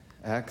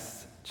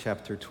Acts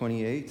chapter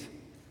 28,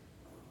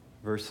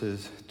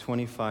 verses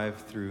 25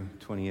 through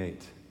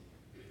 28.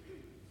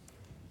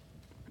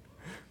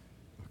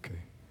 Okay.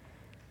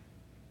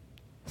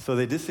 So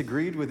they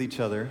disagreed with each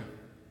other,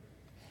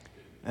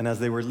 and as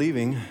they were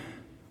leaving,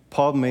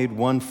 Paul made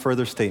one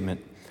further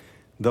statement.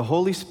 The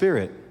Holy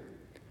Spirit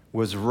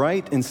was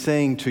right in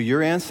saying to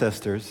your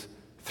ancestors,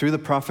 through the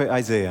prophet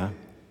Isaiah,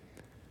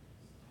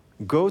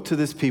 go to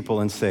this people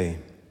and say,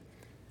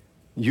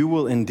 you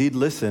will indeed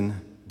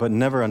listen, but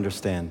never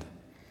understand,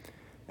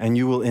 and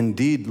you will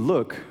indeed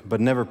look, but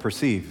never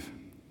perceive.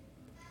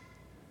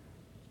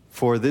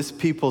 For this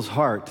people's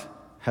heart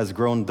has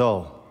grown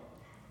dull,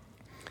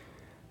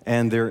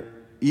 and their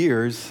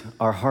ears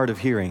are hard of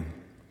hearing,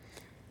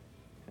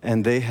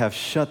 and they have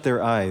shut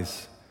their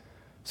eyes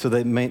so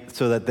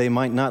that they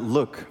might not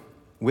look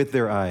with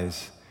their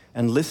eyes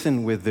and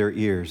listen with their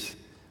ears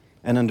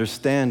and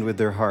understand with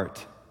their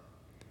heart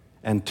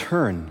and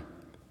turn,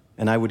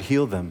 and I would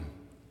heal them.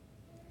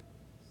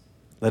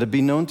 Let it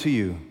be known to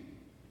you,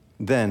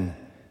 then,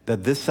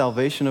 that this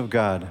salvation of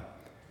God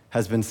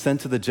has been sent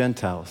to the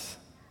Gentiles.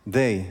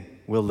 They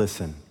will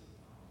listen.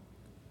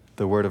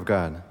 The word of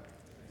God.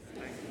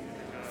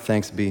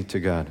 Thanks be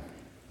to God.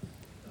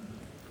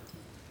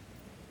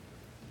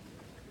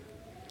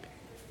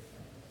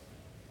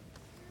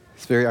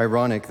 It's very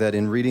ironic that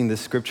in reading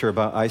this scripture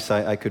about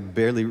eyesight, I could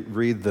barely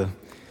read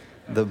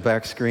the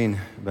back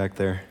screen back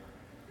there.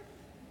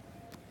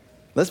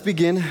 Let's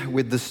begin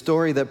with the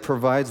story that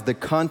provides the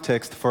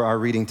context for our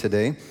reading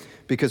today,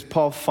 because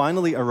Paul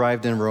finally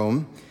arrived in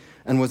Rome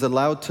and was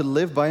allowed to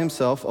live by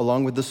himself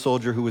along with the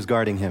soldier who was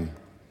guarding him.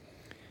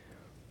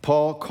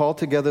 Paul called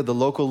together the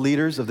local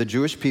leaders of the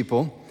Jewish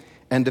people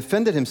and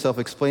defended himself,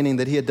 explaining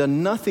that he had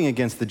done nothing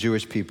against the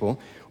Jewish people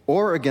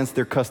or against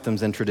their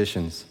customs and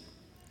traditions.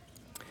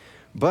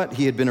 But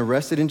he had been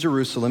arrested in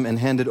Jerusalem and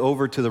handed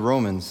over to the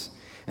Romans,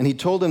 and he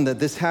told them that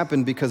this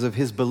happened because of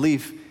his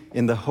belief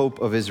in the hope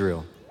of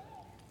Israel.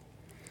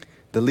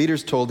 The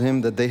leaders told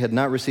him that they had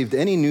not received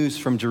any news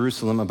from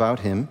Jerusalem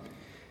about him,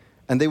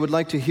 and they would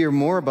like to hear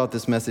more about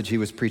this message he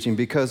was preaching,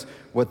 because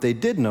what they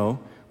did know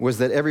was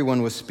that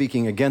everyone was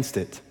speaking against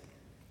it.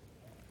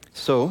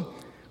 So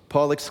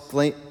Paul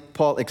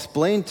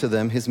explained to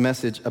them his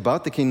message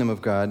about the kingdom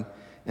of God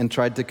and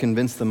tried to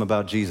convince them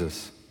about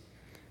Jesus.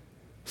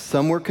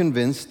 Some were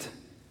convinced,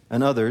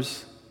 and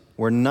others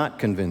were not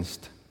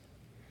convinced.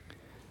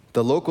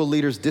 The local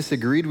leaders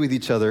disagreed with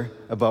each other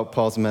about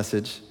Paul's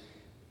message,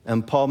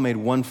 and Paul made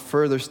one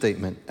further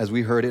statement, as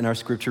we heard in our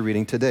scripture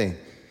reading today.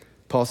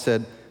 Paul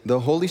said, the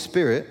Holy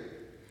Spirit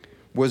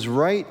was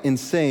right in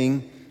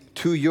saying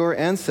to your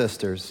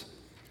ancestors,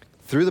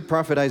 through the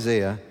prophet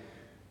Isaiah,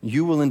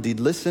 you will indeed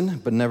listen,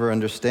 but never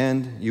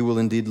understand. You will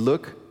indeed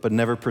look, but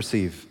never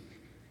perceive.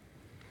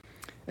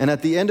 And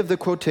at the end of the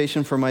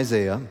quotation from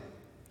Isaiah,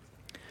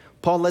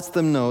 Paul lets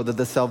them know that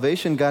the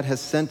salvation God has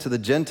sent to the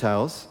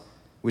Gentiles,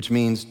 which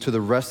means to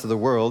the rest of the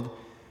world,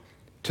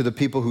 to the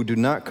people who do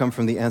not come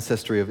from the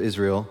ancestry of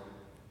Israel,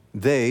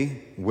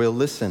 they will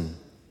listen.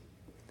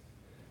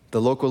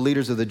 The local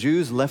leaders of the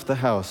Jews left the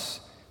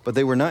house, but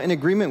they were not in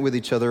agreement with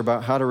each other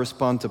about how to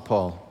respond to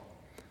Paul.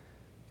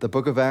 The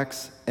book of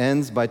Acts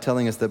ends by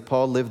telling us that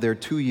Paul lived there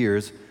 2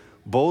 years,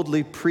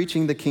 boldly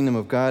preaching the kingdom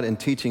of God and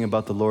teaching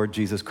about the Lord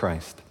Jesus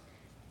Christ.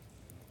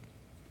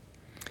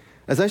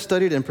 As I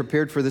studied and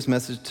prepared for this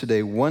message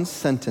today, one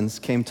sentence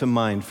came to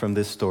mind from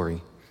this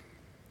story.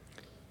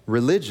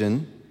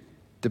 Religion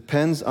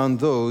depends on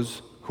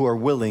those who are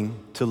willing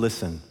to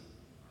listen.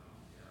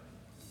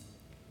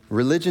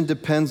 Religion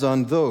depends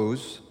on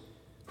those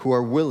who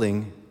are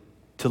willing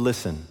to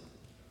listen.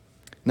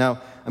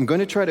 Now, I'm going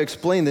to try to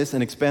explain this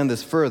and expand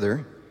this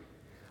further.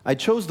 I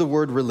chose the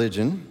word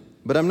religion,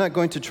 but I'm not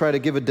going to try to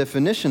give a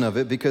definition of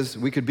it because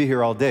we could be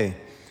here all day.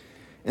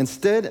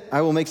 Instead,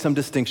 I will make some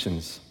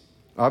distinctions.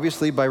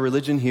 Obviously, by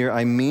religion here,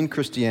 I mean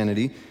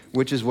Christianity,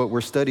 which is what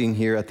we're studying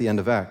here at the end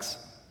of Acts.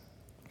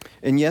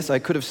 And yes, I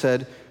could have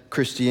said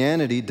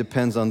Christianity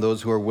depends on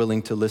those who are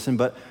willing to listen,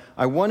 but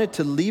I wanted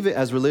to leave it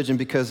as religion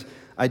because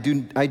I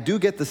do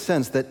get the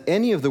sense that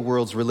any of the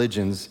world's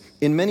religions,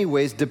 in many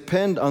ways,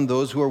 depend on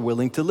those who are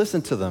willing to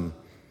listen to them.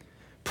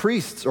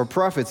 Priests or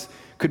prophets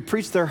could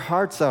preach their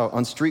hearts out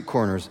on street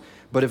corners,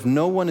 but if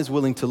no one is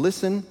willing to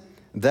listen,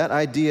 that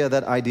idea,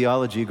 that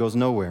ideology goes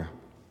nowhere.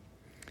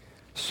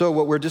 So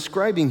what we're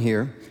describing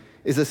here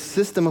is a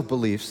system of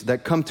beliefs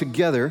that come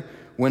together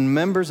when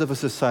members of a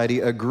society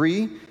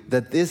agree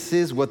that this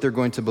is what they're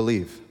going to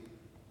believe.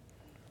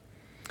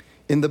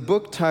 In the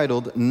book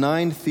titled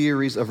 9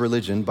 Theories of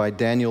Religion by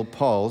Daniel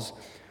Pauls,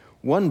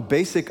 one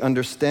basic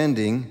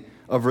understanding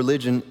of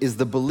religion is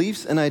the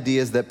beliefs and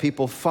ideas that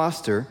people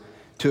foster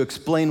to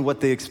explain what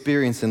they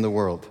experience in the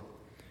world.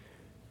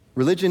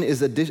 Religion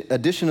is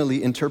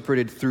additionally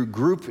interpreted through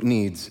group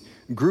needs,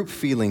 group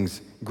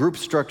feelings, group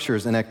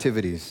structures, and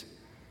activities.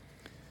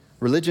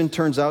 Religion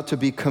turns out to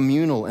be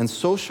communal and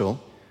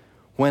social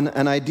when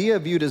an idea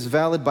viewed as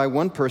valid by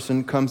one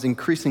person comes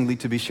increasingly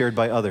to be shared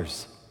by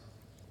others.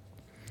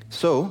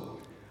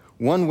 So,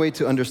 one way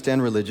to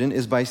understand religion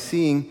is by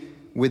seeing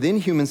within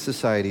human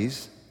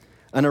societies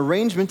an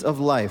arrangement of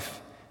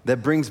life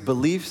that brings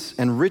beliefs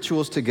and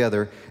rituals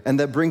together and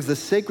that brings the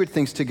sacred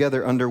things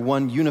together under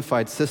one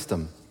unified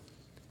system.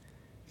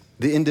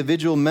 The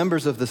individual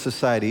members of the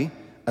society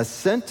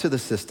assent to the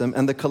system,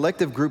 and the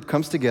collective group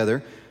comes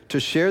together to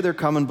share their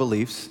common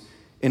beliefs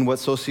in what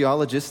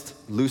sociologists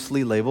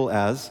loosely label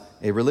as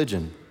a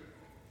religion.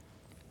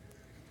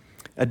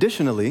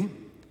 Additionally,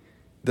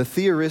 the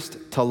theorist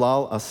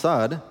Talal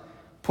Assad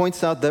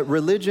points out that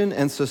religion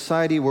and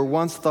society were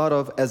once thought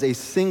of as a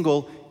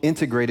single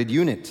integrated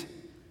unit.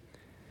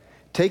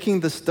 Taking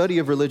the study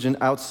of religion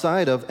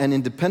outside of and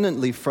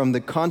independently from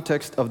the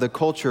context of the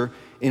culture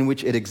in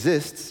which it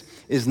exists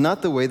is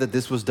not the way that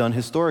this was done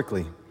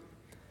historically.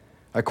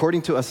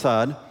 According to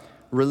Assad,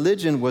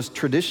 religion was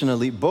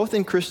traditionally, both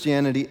in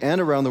Christianity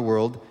and around the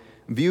world,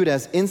 viewed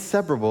as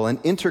inseparable and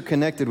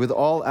interconnected with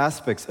all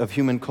aspects of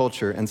human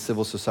culture and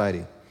civil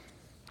society.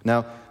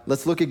 Now,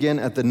 let's look again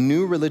at the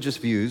new religious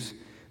views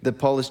that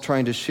Paul is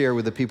trying to share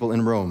with the people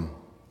in Rome.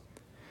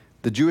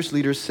 The Jewish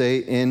leaders say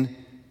in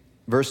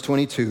verse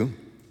 22,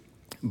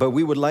 "But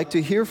we would like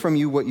to hear from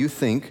you what you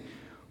think,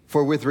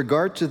 for with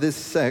regard to this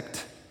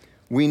sect,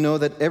 we know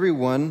that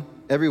everyone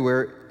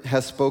everywhere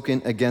has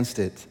spoken against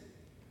it."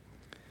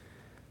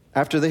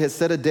 After they had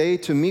set a day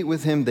to meet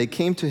with him, they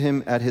came to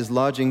him at his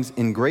lodgings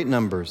in great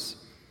numbers.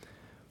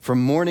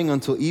 From morning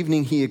until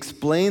evening, he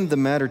explained the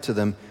matter to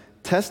them,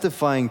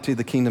 testifying to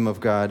the kingdom of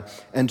God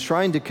and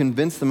trying to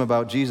convince them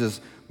about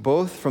Jesus,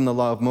 both from the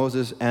law of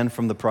Moses and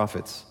from the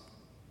prophets.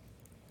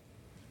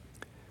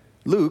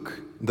 Luke,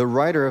 the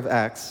writer of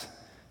Acts,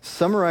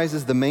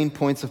 summarizes the main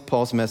points of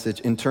Paul's message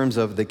in terms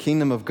of the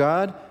kingdom of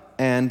God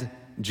and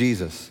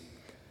Jesus.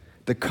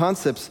 The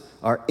concepts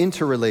are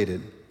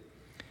interrelated.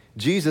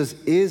 Jesus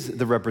is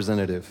the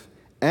representative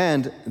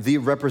and the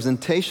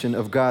representation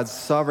of God's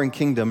sovereign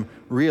kingdom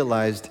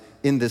realized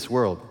in this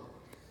world.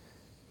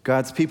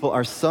 God's people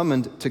are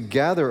summoned to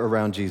gather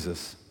around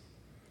Jesus.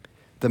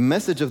 The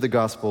message of the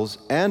Gospels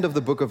and of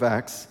the book of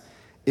Acts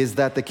is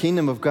that the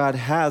kingdom of God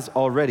has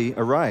already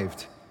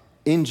arrived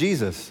in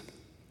Jesus.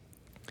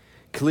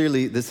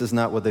 Clearly, this is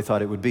not what they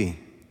thought it would be.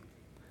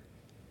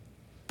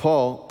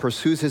 Paul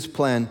pursues his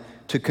plan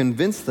to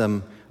convince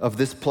them of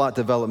this plot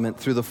development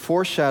through the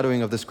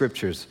foreshadowing of the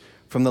scriptures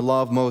from the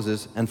law of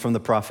Moses and from the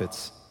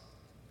prophets.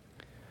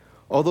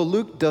 Although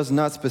Luke does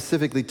not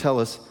specifically tell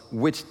us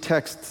which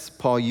texts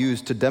Paul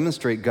used to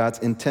demonstrate God's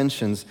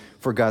intentions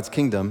for God's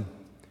kingdom,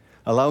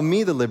 allow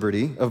me the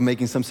liberty of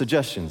making some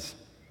suggestions.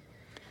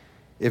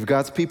 If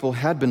God's people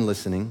had been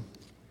listening,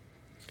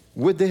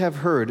 would they have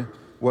heard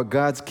what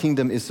God's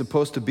kingdom is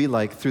supposed to be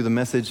like through the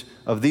message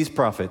of these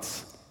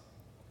prophets?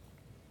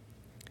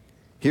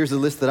 Here's a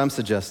list that I'm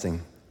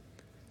suggesting.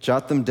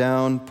 Jot them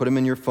down, put them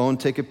in your phone,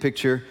 take a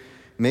picture.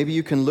 Maybe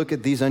you can look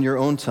at these on your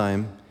own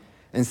time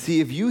and see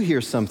if you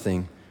hear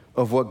something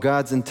of what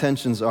God's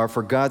intentions are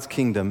for God's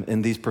kingdom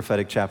in these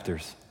prophetic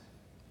chapters.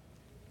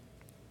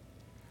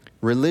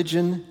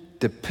 Religion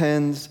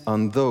depends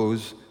on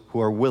those who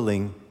are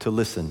willing to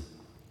listen.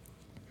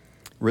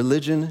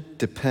 Religion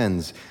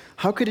depends.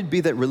 How could it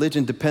be that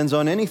religion depends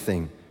on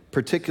anything,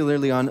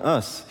 particularly on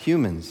us,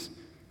 humans?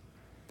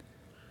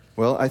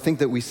 Well, I think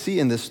that what we see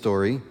in this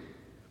story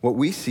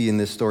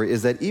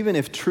is that even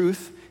if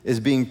truth is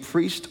being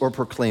preached or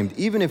proclaimed,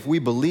 even if we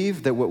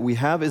believe that what we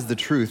have is the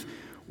truth,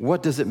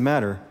 what does it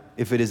matter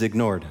if it is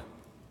ignored?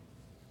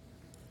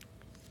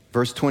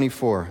 Verse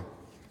 24,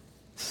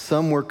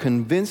 some were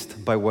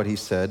convinced by what he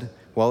said,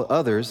 while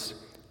others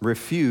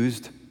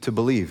refused to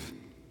believe.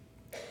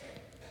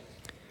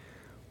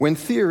 When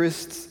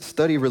theorists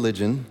study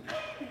religion,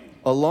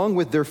 along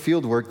with their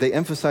fieldwork, they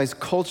emphasize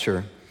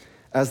culture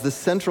as the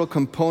central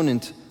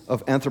component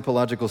of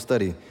anthropological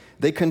study.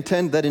 They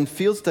contend that in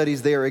field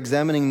studies, they are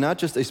examining not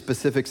just a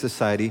specific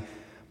society,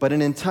 but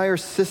an entire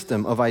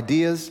system of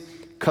ideas,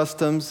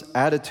 customs,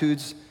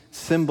 attitudes,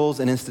 symbols,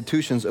 and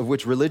institutions of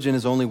which religion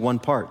is only one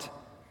part.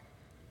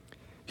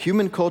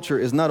 Human culture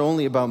is not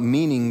only about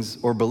meanings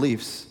or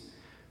beliefs,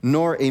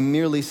 nor a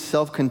merely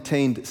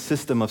self-contained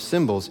system of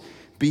symbols.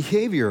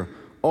 Behavior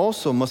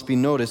also must be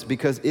noticed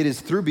because it is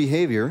through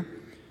behavior,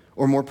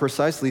 or more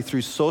precisely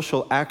through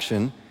social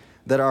action,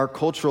 that our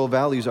cultural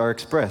values are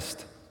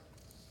expressed.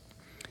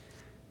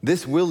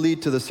 This will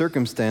lead to the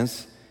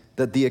circumstance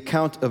that the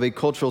account of a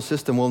cultural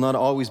system will not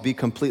always be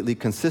completely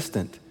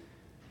consistent.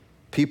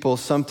 People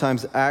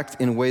sometimes act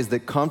in ways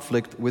that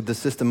conflict with the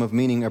system of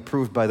meaning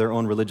approved by their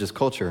own religious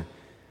culture.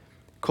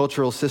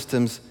 Cultural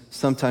systems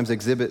sometimes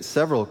exhibit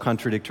several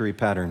contradictory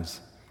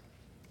patterns.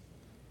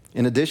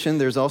 In addition,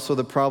 there's also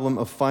the problem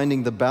of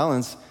finding the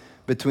balance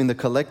between the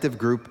collective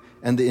group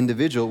and the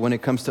individual when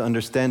it comes to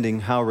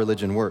understanding how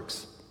religion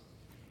works.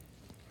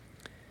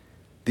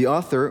 The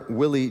author,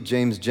 Willie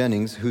James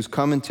Jennings, whose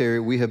commentary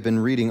we have been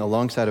reading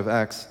alongside of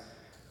Acts,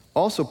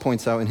 also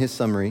points out in his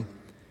summary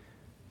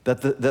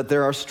that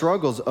there are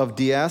struggles of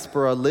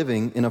diaspora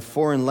living in a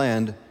foreign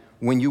land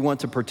when you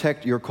want to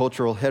protect your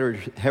cultural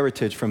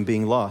heritage from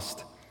being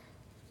lost.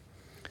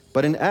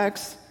 But in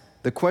Acts,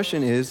 the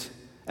question is,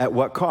 at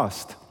what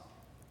cost?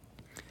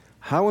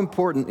 How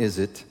important is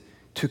it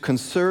to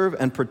conserve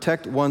and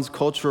protect one's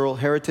cultural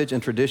heritage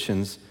and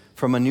traditions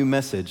from a new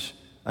message,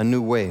 a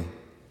new way?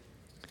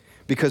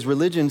 Because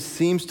religion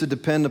seems to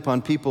depend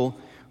upon people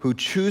who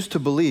choose to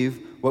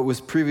believe what was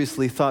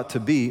previously thought to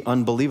be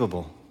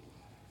unbelievable.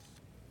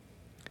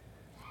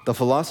 The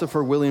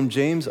philosopher William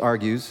James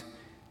argues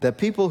that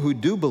people who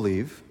do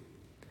believe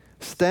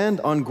stand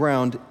on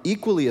ground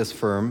equally as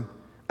firm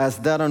as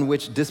that on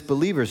which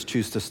disbelievers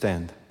choose to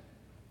stand.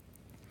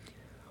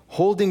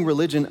 Holding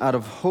religion out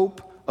of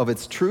hope of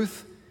its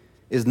truth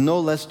is no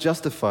less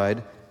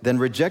justified than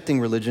rejecting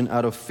religion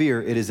out of fear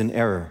it is in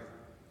error.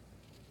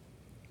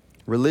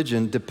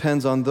 Religion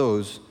depends on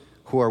those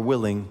who are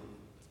willing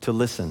to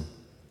listen.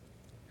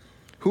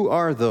 Who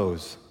are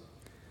those?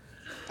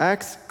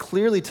 Acts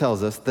clearly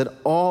tells us that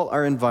all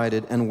are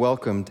invited and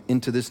welcomed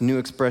into this new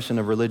expression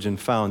of religion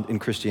found in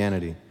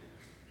Christianity.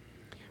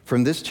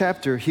 From this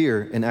chapter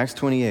here in Acts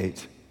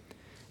 28,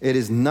 it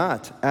is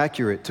not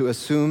accurate to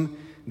assume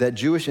that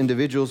Jewish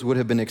individuals would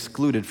have been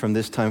excluded from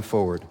this time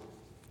forward.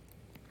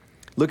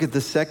 Look at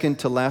the second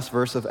to last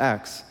verse of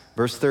Acts,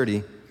 verse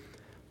 30.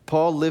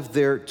 Paul lived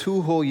there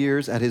 2 whole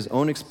years at his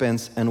own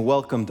expense and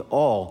welcomed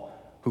all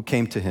who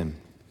came to him.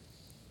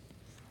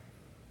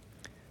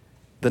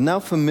 The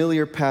now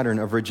familiar pattern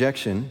of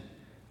rejection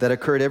that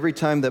occurred every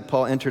time that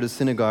Paul entered a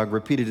synagogue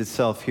repeated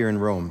itself here in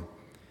Rome.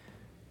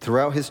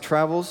 Throughout his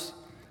travels,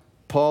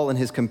 Paul and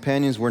his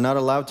companions were not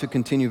allowed to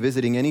continue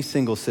visiting any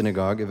single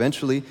synagogue.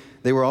 Eventually,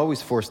 they were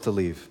always forced to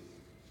leave.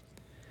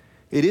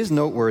 It is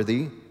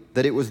noteworthy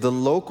that it was the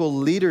local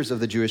leaders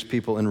of the Jewish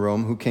people in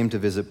Rome who came to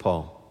visit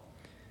Paul.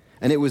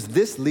 And it was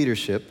this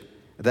leadership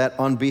that,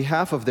 on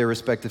behalf of their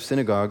respective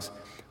synagogues,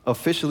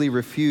 officially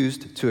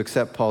refused to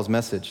accept Paul's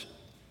message.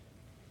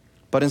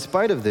 But in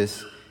spite of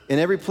this, in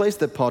every place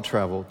that Paul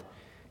traveled,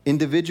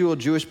 individual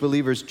Jewish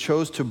believers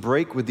chose to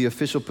break with the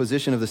official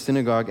position of the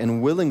synagogue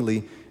and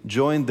willingly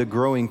joined the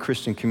growing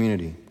Christian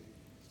community.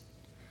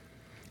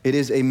 It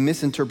is a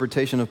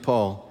misinterpretation of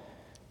Paul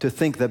to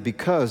think that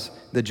because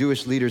the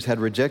Jewish leaders had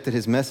rejected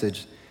his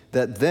message,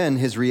 that then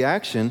his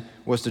reaction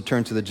was to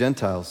turn to the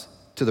Gentiles,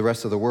 to the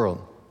rest of the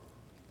world.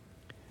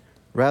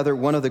 Rather,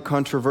 one of the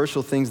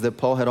controversial things that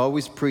Paul had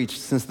always preached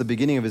since the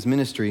beginning of his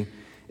ministry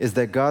is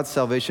that God's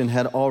salvation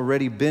had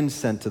already been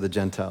sent to the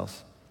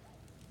Gentiles.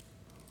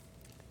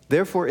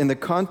 Therefore, in the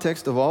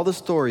context of all the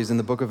stories in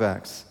the book of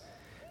Acts,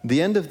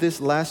 the end of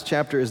this last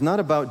chapter is not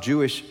about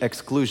Jewish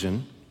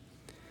exclusion,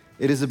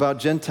 it is about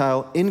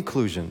Gentile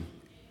inclusion.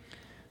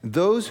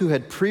 Those who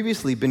had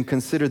previously been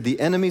considered the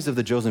enemies of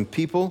the chosen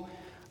people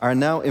are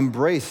now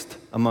embraced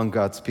among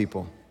God's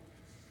people.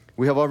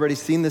 We have already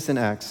seen this in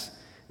Acts.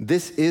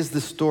 This is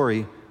the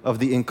story of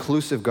the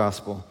inclusive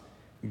gospel,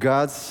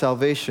 God's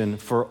salvation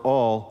for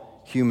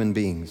all human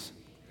beings.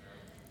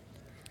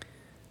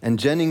 And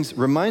Jennings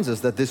reminds us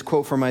that this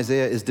quote from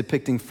Isaiah is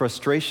depicting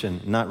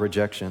frustration, not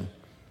rejection.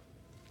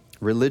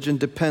 Religion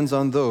depends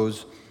on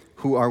those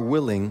who are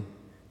willing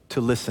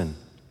to listen.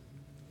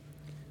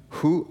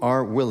 Who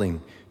are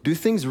willing? Do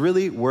things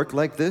really work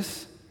like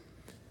this?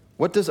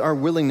 What does our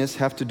willingness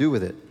have to do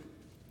with it?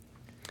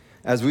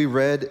 As we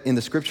read in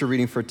the scripture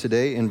reading for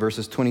today in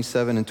verses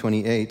 27 and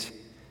 28,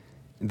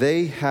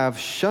 they have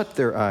shut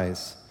their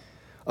eyes.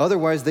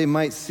 Otherwise, they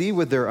might see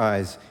with their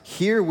eyes,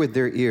 hear with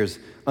their ears,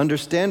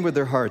 understand with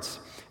their hearts,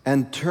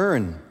 and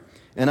turn,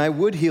 and I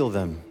would heal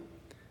them.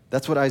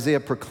 That's what Isaiah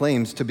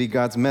proclaims to be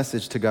God's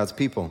message to God's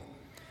people.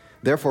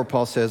 Therefore,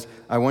 Paul says,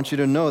 I want you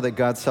to know that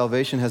God's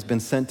salvation has been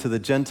sent to the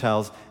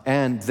Gentiles,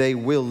 and they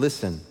will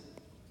listen.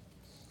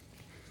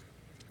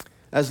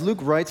 As Luke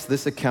writes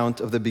this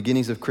account of the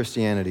beginnings of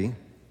Christianity,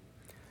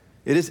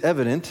 it is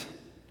evident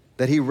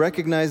that he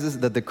recognizes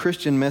that the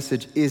Christian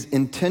message is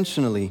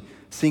intentionally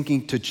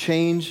seeking to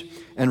change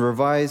and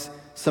revise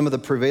some of the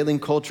prevailing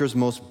culture's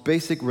most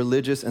basic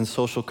religious and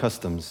social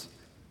customs.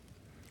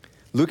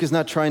 Luke is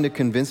not trying to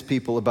convince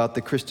people about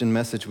the Christian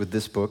message with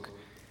this book.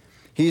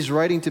 He's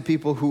writing to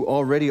people who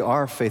already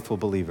are faithful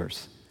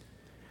believers.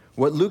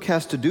 What Luke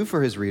has to do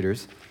for his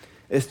readers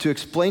is to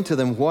explain to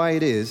them why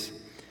it is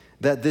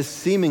that this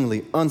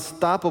seemingly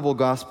unstoppable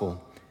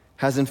gospel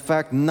has in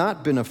fact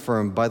not been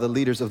affirmed by the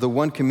leaders of the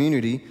one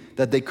community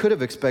that they could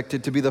have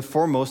expected to be the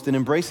foremost in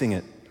embracing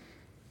it.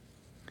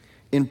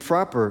 In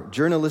proper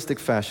journalistic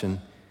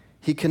fashion,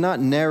 he cannot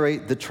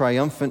narrate the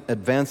triumphant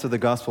advance of the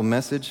gospel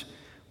message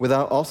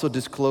without also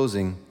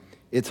disclosing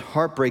its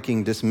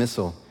heartbreaking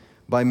dismissal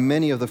by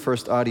many of the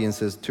first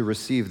audiences to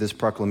receive this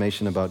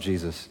proclamation about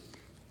Jesus.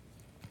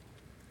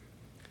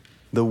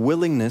 The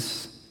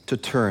willingness to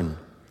turn.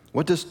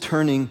 What does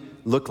turning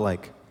look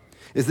like?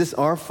 Is this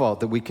our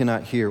fault that we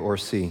cannot hear or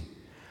see?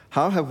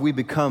 How have we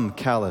become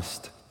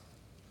calloused?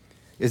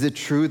 Is it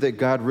true that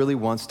God really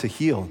wants to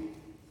heal?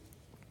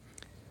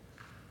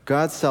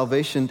 God's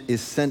salvation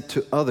is sent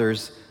to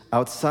others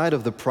outside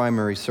of the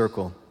primary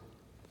circle.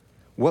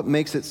 What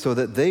makes it so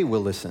that they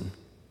will listen?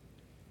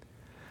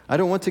 I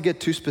don't want to get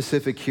too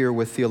specific here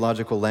with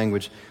theological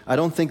language. I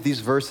don't think these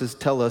verses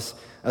tell us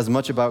as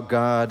much about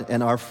God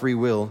and our free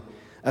will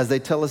as they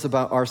tell us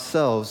about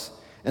ourselves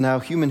and how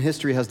human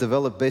history has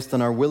developed based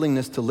on our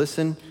willingness to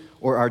listen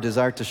or our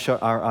desire to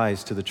shut our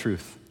eyes to the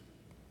truth.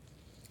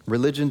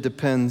 Religion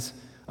depends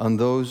on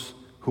those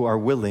who are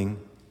willing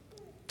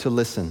to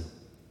listen.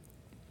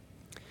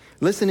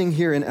 Listening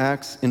here in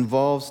Acts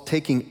involves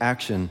taking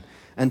action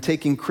and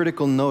taking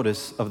critical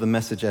notice of the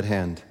message at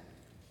hand.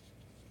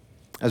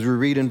 As we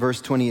read in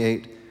verse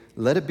 28,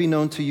 "Let it be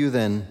known to you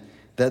then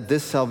that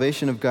this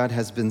salvation of God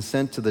has been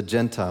sent to the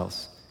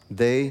Gentiles.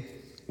 They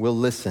will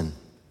listen."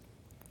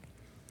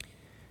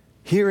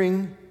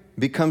 Hearing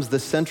becomes the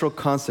central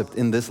concept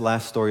in this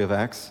last story of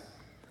Acts.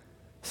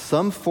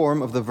 Some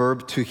form of the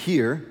verb to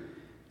hear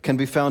can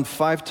be found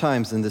 5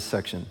 times in this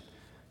section.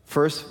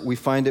 First, we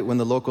find it when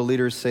the local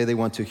leaders say they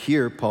want to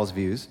hear Paul's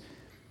views.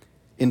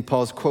 In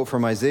Paul's quote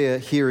from Isaiah,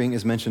 hearing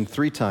is mentioned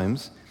 3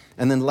 times.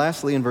 And then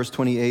lastly, in verse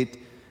 28,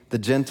 the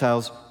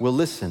Gentiles will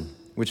listen,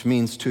 which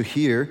means to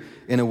hear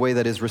in a way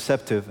that is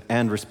receptive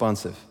and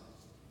responsive.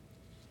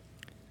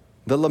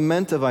 The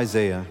lament of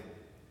Isaiah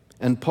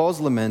and Paul's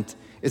lament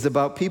is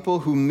about people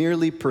who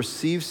merely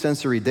perceive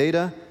sensory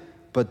data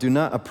but do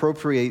not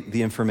appropriate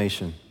the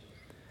information.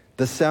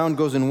 The sound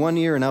goes in one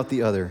ear and out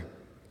the other,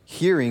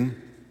 hearing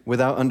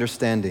without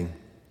understanding.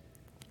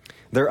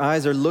 Their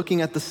eyes are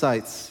looking at the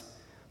sights,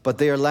 but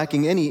they are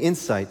lacking any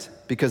insight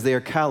because they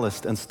are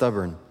calloused and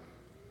stubborn.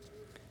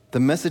 The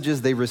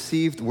messages they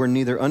received were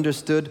neither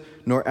understood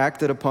nor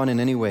acted upon in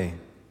any way.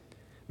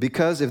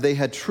 Because if they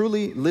had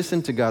truly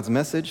listened to God's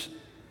message,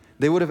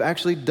 they would have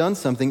actually done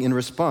something in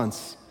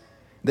response.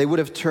 They would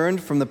have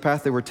turned from the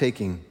path they were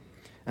taking,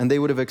 and they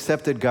would have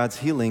accepted God's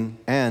healing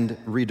and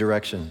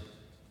redirection.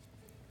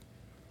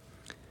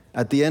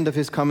 At the end of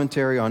his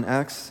commentary on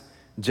Acts,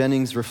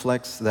 Jennings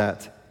reflects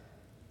that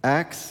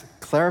Acts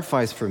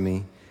clarifies for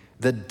me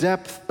the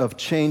depth of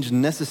change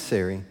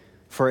necessary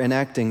for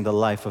enacting the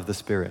life of the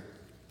Spirit.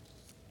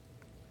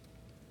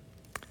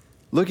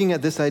 Looking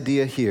at this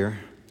idea here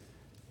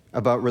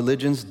about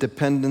religion's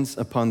dependence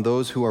upon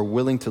those who are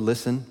willing to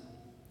listen,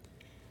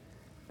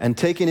 and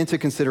taking into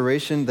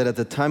consideration that at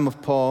the time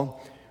of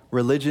Paul,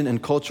 religion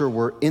and culture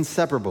were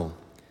inseparable,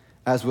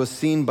 as was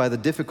seen by the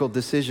difficult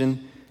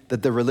decision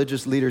that the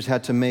religious leaders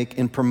had to make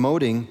in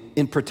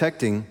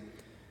protecting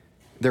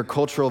their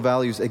cultural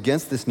values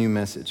against this new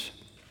message.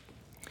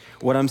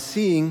 What I'm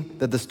seeing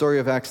that the story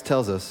of Acts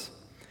tells us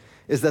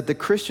is that the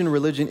Christian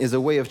religion is a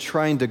way of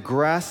trying to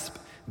grasp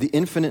the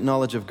infinite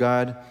knowledge of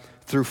God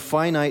through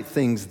finite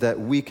things that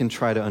we can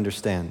try to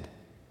understand.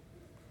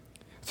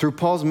 Through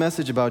Paul's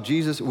message about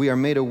Jesus, we are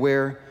made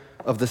aware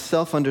of the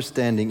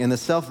self-understanding and the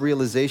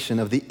self-realization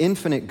of the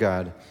infinite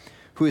God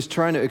who is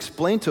trying to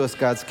explain to us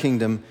God's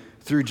kingdom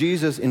through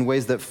Jesus in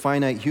ways that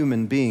finite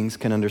human beings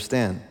can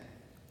understand.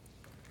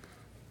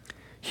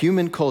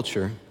 Human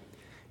culture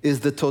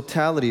is the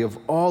totality of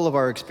all of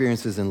our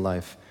experiences in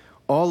life,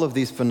 all of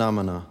these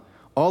phenomena,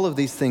 all of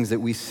these things that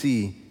we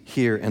see,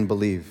 hear, and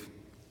believe.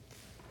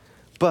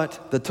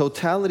 But the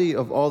totality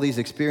of all these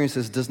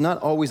experiences does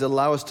not always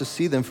allow us to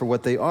see them for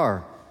what they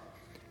are,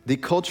 the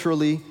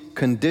culturally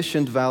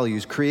conditioned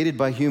values created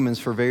by humans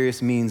for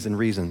various means and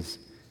reasons.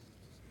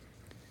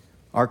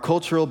 Our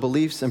cultural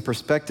beliefs and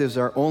perspectives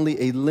are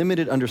only a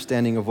limited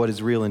understanding of what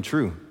is real and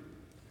true.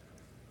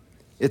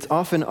 It's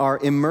often our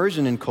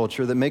immersion in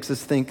culture that makes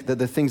us think that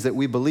the things that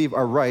we believe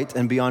are right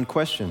and beyond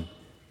question.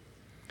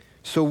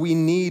 So we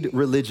need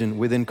religion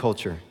within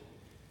culture.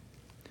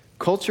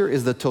 Culture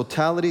is the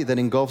totality that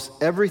engulfs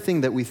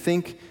everything that we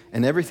think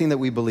and everything that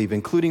we believe,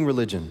 including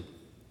religion.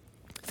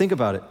 Think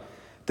about it.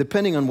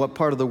 Depending on what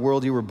part of the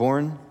world you were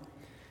born,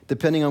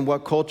 depending on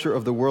what culture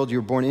of the world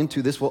you're born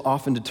into, this will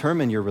often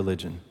determine your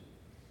religion.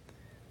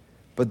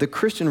 But the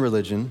Christian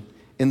religion,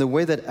 in the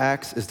way that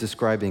Acts is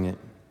describing it,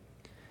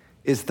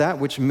 is that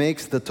which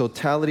makes the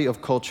totality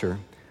of culture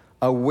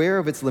aware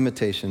of its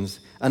limitations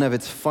and of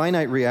its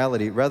finite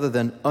reality rather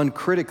than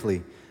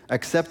uncritically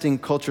accepting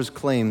culture's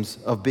claims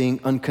of being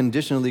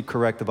unconditionally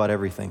correct about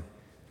everything.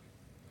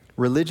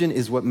 Religion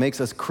is what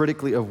makes us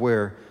critically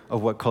aware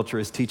of what culture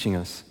is teaching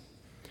us.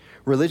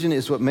 Religion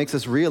is what makes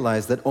us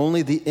realize that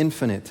only the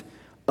infinite,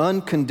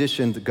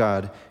 unconditioned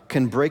God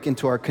can break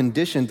into our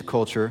conditioned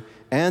culture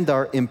and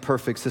our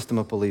imperfect system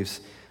of beliefs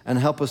and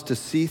help us to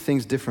see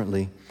things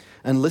differently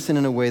and listen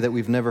in a way that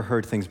we've never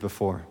heard things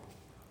before.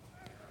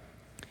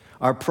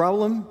 Our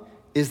problem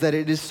is that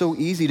it is so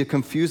easy to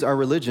confuse our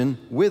religion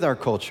with our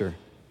culture,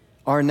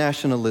 our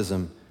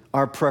nationalism,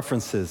 our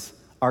preferences,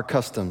 our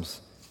customs.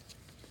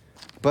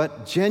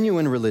 But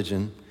genuine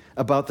religion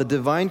about the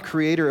divine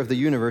creator of the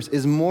universe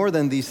is more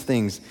than these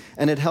things,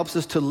 and it helps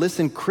us to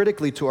listen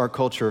critically to our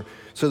culture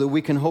so that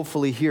we can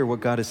hopefully hear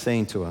what God is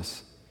saying to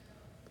us.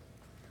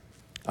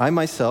 I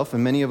myself,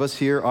 and many of us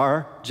here,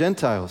 are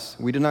Gentiles.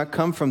 We do not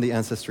come from the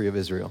ancestry of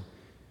Israel.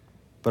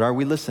 But are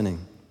we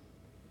listening?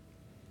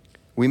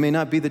 We may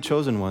not be the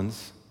chosen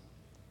ones,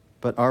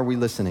 but are we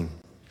listening?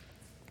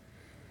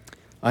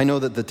 I know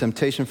that the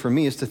temptation for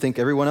me is to think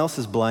everyone else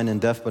is blind and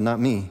deaf, but not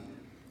me.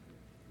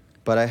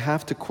 But I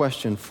have to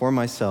question for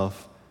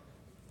myself,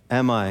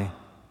 am I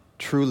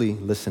truly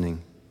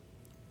listening?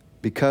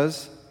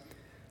 Because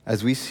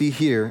as we see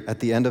here at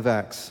the end of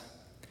Acts,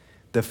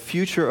 the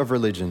future of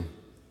religion,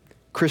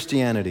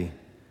 Christianity,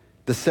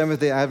 the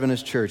Seventh-day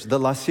Adventist Church, the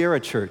La Sierra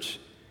Church,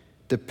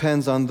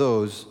 depends on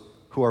those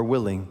who are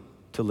willing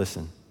to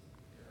listen.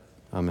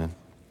 Amen.